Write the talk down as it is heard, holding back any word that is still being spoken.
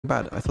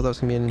bad. I thought that was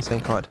gonna be an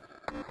insane card.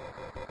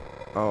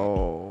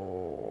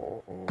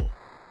 Oh.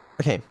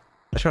 Okay.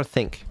 I just gotta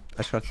think.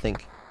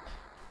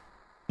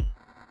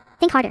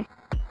 Think harder.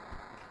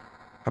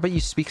 How about you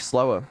speak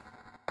slower?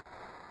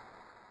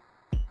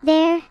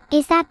 There.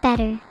 Is that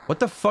better? What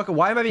the fuck?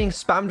 Why am I being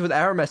spammed with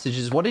error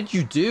messages? What did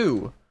you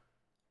do?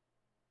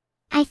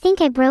 I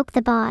think I broke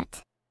the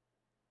bot.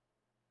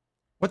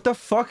 What the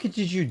fuck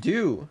did you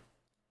do?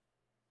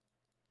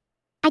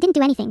 I didn't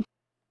do anything.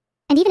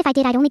 And even if I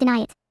did, I'd only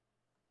deny it.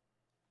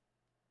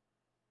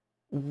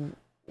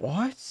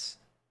 What?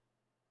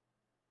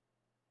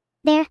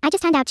 There, I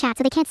just timed out chat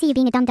so they can't see you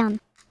being a dum-dum.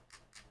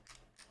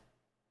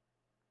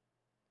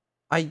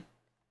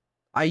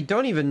 I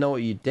don't even know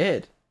what you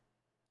did.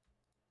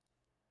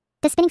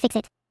 Does spinning fix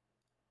it?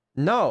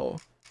 No.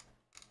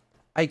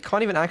 I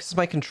can't even access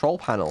my control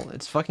panel.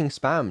 It's fucking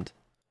spammed.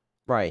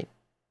 Right.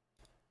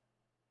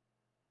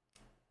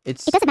 It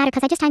doesn't matter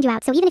because I just timed you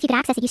out, so even if you could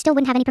access it, you still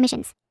wouldn't have any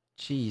permissions.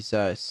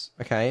 Jesus.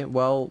 Okay,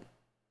 well...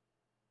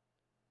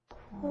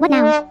 What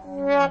now?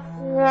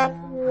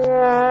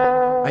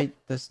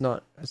 It's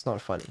not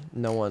funny.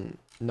 No one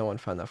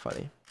found that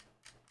funny.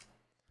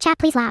 Chat,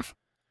 please laugh.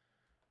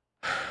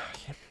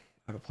 Okay,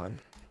 I have a plan.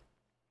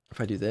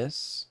 If I do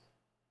this...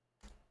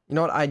 You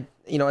know what,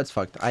 it's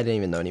fucked. I didn't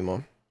even know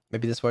anymore.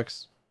 Maybe this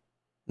works?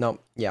 No,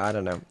 yeah, I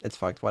don't know. It's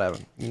fucked, whatever.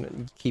 You know,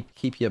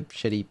 keep your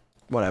shitty...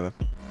 Whatever.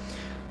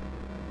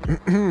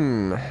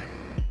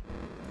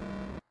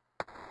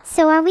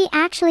 So are we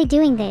actually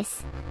doing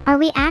this? Are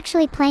we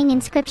actually playing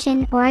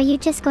Inscription, or are you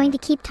just going to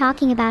keep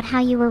talking about how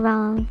you were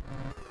wrong?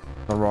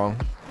 Not wrong.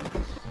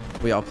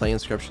 We are playing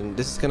Inscription.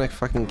 This is gonna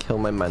fucking kill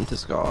my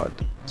Mantis God.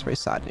 It's very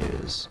sad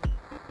news.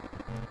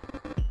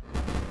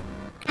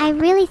 I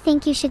really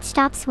think you should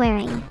stop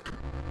swearing.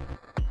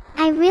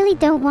 I really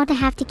don't want to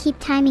have to keep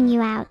timing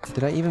you out.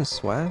 Did I even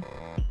swear?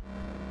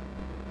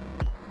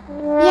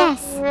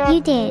 Yes, you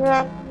did.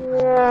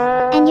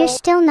 And you're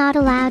still not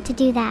allowed to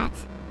do that.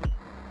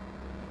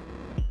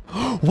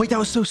 Wait, that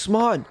was so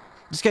smart!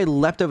 This guy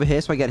leapt over here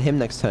so I get him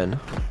next turn.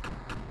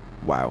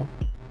 Wow.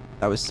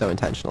 That was so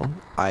intentional.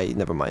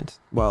 Never mind.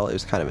 Well, it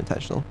was kind of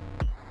intentional.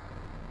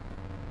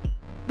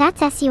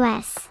 That's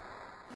SUS.